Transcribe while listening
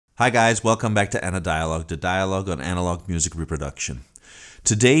Hi guys, welcome back to Dialogue, the dialogue on analog music reproduction.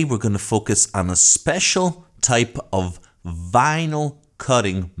 Today we're going to focus on a special type of vinyl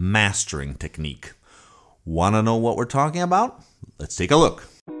cutting mastering technique. Want to know what we're talking about? Let's take a look.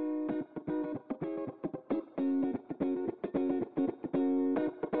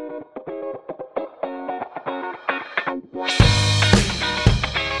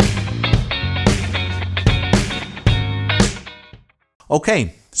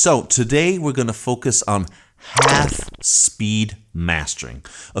 Okay, so today we're going to focus on half-speed mastering.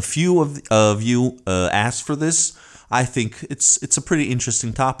 A few of you asked for this. I think it's a pretty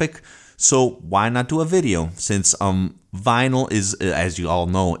interesting topic, so why not do a video? Since vinyl is, as you all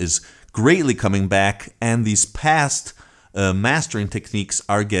know, is greatly coming back, and these past mastering techniques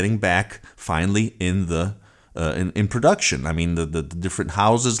are getting back finally in the in production. I mean, the different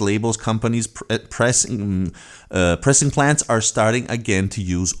houses, labels, companies, pressing plants are starting again to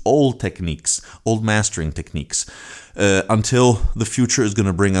use old techniques, old mastering techniques, until the future is going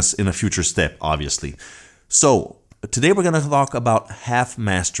to bring us in a future step, obviously. So today we're going to talk about half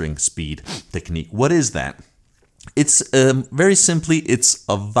mastering speed technique. What is that? It's very simply, it's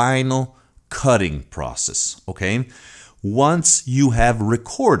a vinyl cutting process. Okay, once you have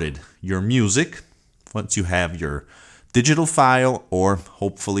recorded your music, once you have your digital file, or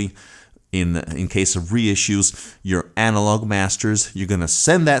hopefully in case of reissues, your analog masters, you're going to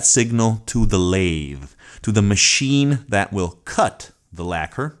send that signal to the lathe, to the machine that will cut the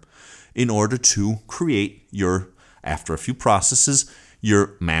lacquer in order to create your, after a few processes,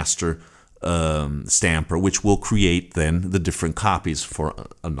 your master stamper, which will create then the different copies for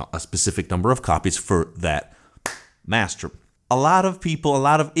a specific number of copies for that master. A lot of people, a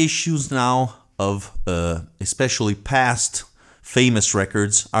lot of issues now of especially past famous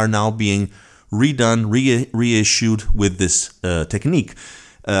records are now being redone, reissued with this technique.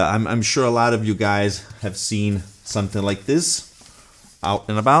 I'm sure a lot of you guys have seen something like this out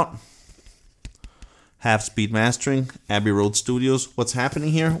and about. Half-speed mastering, Abbey Road Studios. What's happening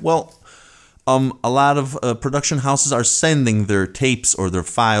here? Well, a lot of production houses are sending their tapes or their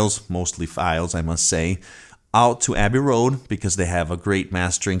files, mostly files, I must say, out to Abbey Road because they have a great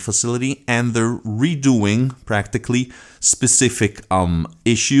mastering facility, and they're redoing practically specific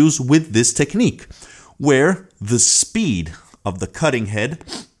issues with this technique, where the speed of the cutting head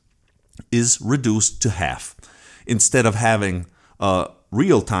is reduced to half. Instead of having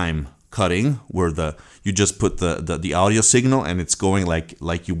real-time cutting, where you just put the audio signal and it's going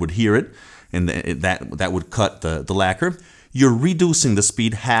like you would hear it, and that would cut the lacquer, you're reducing the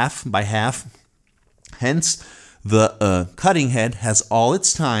speed half by half. Hence, the cutting head has all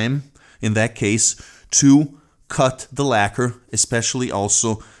its time, in that case, to cut the lacquer, especially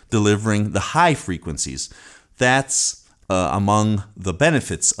also delivering the high frequencies. That's among the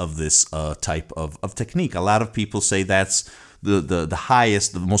benefits of this type of technique. A lot of people say that's the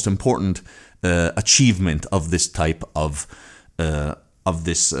highest, the most important achievement of this type of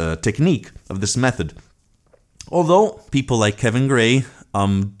this technique, of this method. Although people like Kevin Gray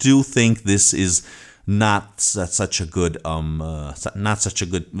do think this is not such a good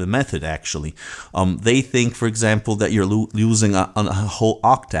method, actually. They think, for example, that you're losing a whole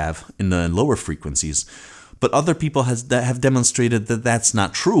octave in the lower frequencies, but other people have demonstrated that that's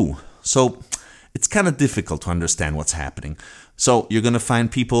not true. So it's kind of difficult to understand what's happening. So you're going to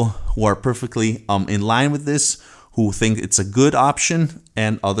find people who are perfectly in line with this, who think it's a good option,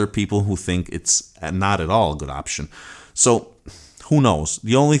 and other people who think it's not at all a good option. So who knows?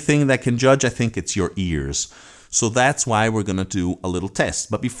 The only thing that can judge, I think, it's your ears. So that's why we're going to do a little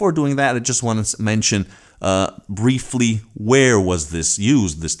test. But before doing that, I just want to mention briefly, where was this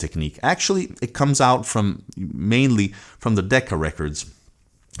used, this technique? Actually, it comes out mainly from the Decca records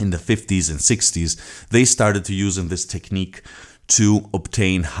in the 50s and 60s. They started to using this technique to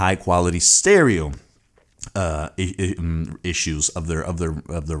obtain high quality stereo issues of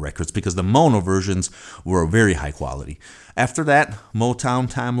their records, because the mono versions were very high quality. After that,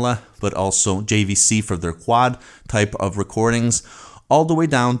 Motown, Tamla, but also JVC for their quad type of recordings, all the way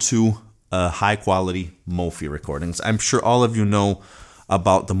down to high quality Mophie recordings. I'm sure all of you know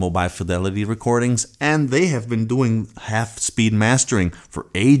about the mobile Fidelity recordings, and they have been doing half-speed mastering for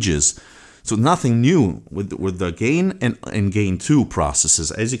ages. So nothing new with the gain and gain 2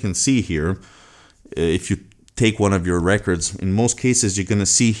 processes. As you can see here, if you take one of your records, in most cases you're going to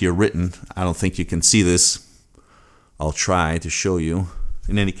see here written, I don't think you can see this, I'll try to show you.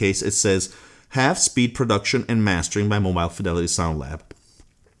 In any case, it says half-speed production and mastering by Mobile Fidelity Sound Lab.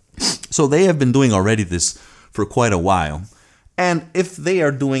 So they have been doing already this for quite a while. And if they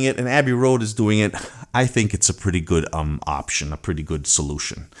are doing it and Abbey Road is doing it, I think it's a pretty good option, a pretty good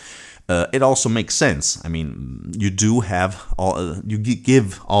solution. It also makes sense. I mean, you do have you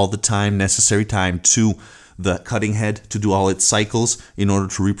give all the time, necessary time to the cutting head to do all its cycles in order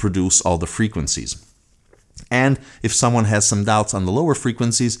to reproduce all the frequencies. And if someone has some doubts on the lower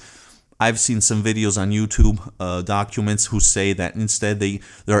frequencies, I've seen some videos on YouTube, documents who say that instead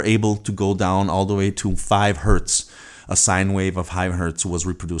they're able to go down all the way to 5 hertz. A sine wave of 5 hertz was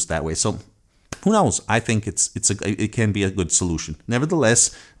reproduced that way. So who knows? I think it can be a good solution.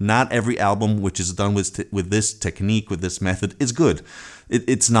 Nevertheless, not every album which is done with this technique, with this method, is good.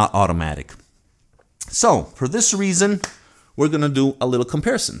 It's not automatic. So for this reason, we're going to do a little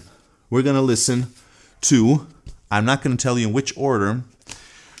comparison. We're going to listen to, I'm not going to tell you in which order,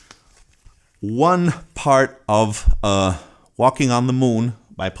 one part of Walking on the Moon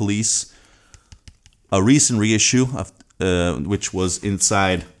by Police, a recent reissue of which was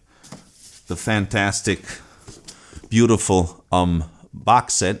inside the fantastic, beautiful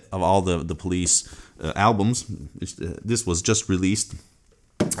box set of all the Police albums. This was just released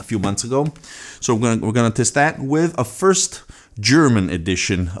a few months ago, so we're gonna test that with a first German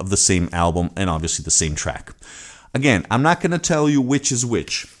edition of the same album and obviously the same track. Again, I'm not gonna tell you which is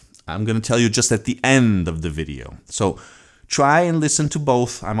which. I'm gonna tell you just at the end of the video. So try and listen to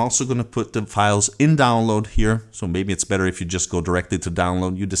both. I'm also going to put the files in download here, so maybe it's better if you just go directly to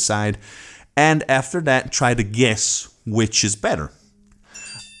download. You decide. And after that, try to guess which is better.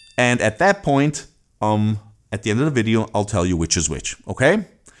 And at that point, at the end of the video, I'll tell you which is which. Okay?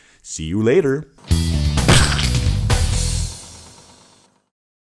 See you later.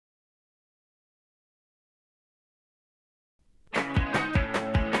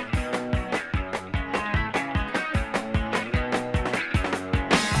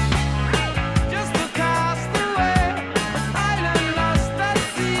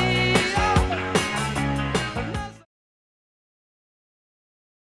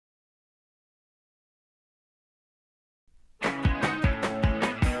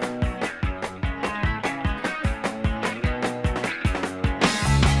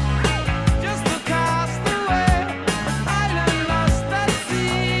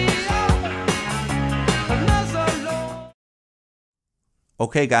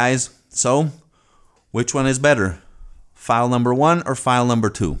 Okay guys, so which one is better? File number 1 or file number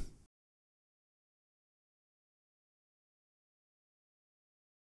 2?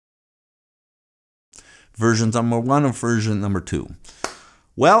 Version number 1 or version number 2?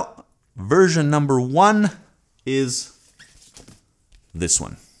 Well, version number 1 is this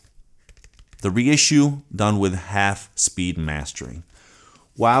one. The reissue done with half-speed mastering.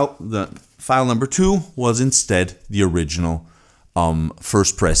 While the file number 2 was instead the original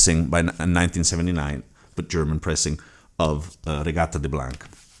first pressing by 1979, but German pressing of Regatta de Blanc.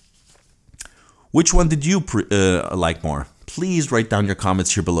 Which one did you like more? Please write down your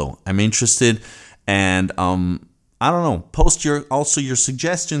comments here below. I'm interested, and I don't know. Post also your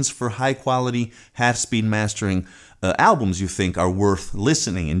suggestions for high quality half-speed mastering albums you think are worth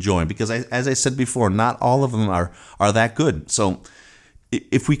listening, enjoying, because as I said before, not all of them are that good. So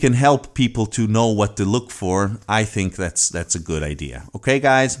if we can help people to know what to look for, I think that's a good idea. Okay,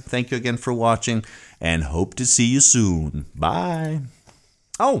 guys, thank you again for watching, and hope to see you soon. Bye.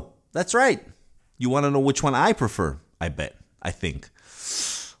 Oh, that's right. You want to know which one I prefer, I think.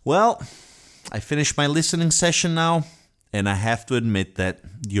 Well, I finished my listening session now, and I have to admit that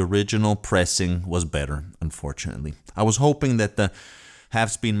the original pressing was better, unfortunately. I was hoping that the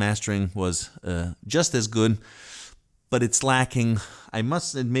half-speed mastering was just as good, but it's lacking, I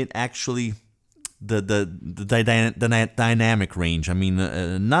must admit, actually, the dynamic range. I mean,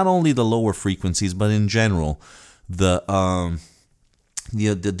 not only the lower frequencies, but in general, the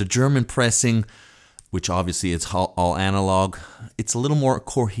German pressing, which obviously it's all analog, it's a little more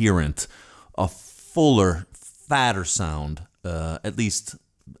coherent, a fuller, fatter sound. At least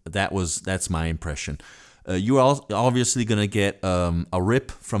that's my impression. You're obviously gonna get a rip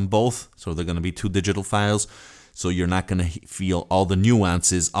from both, so they're gonna be 2 digital files. So you're not going to feel all the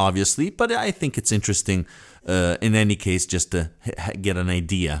nuances, obviously, but I think it's interesting in any case just to get an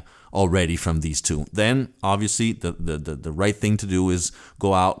idea already from these two. Then, obviously, the right thing to do is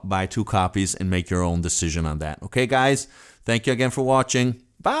go out, buy 2 copies, and make your own decision on that. Okay, guys? Thank you again for watching.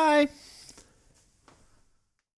 Bye!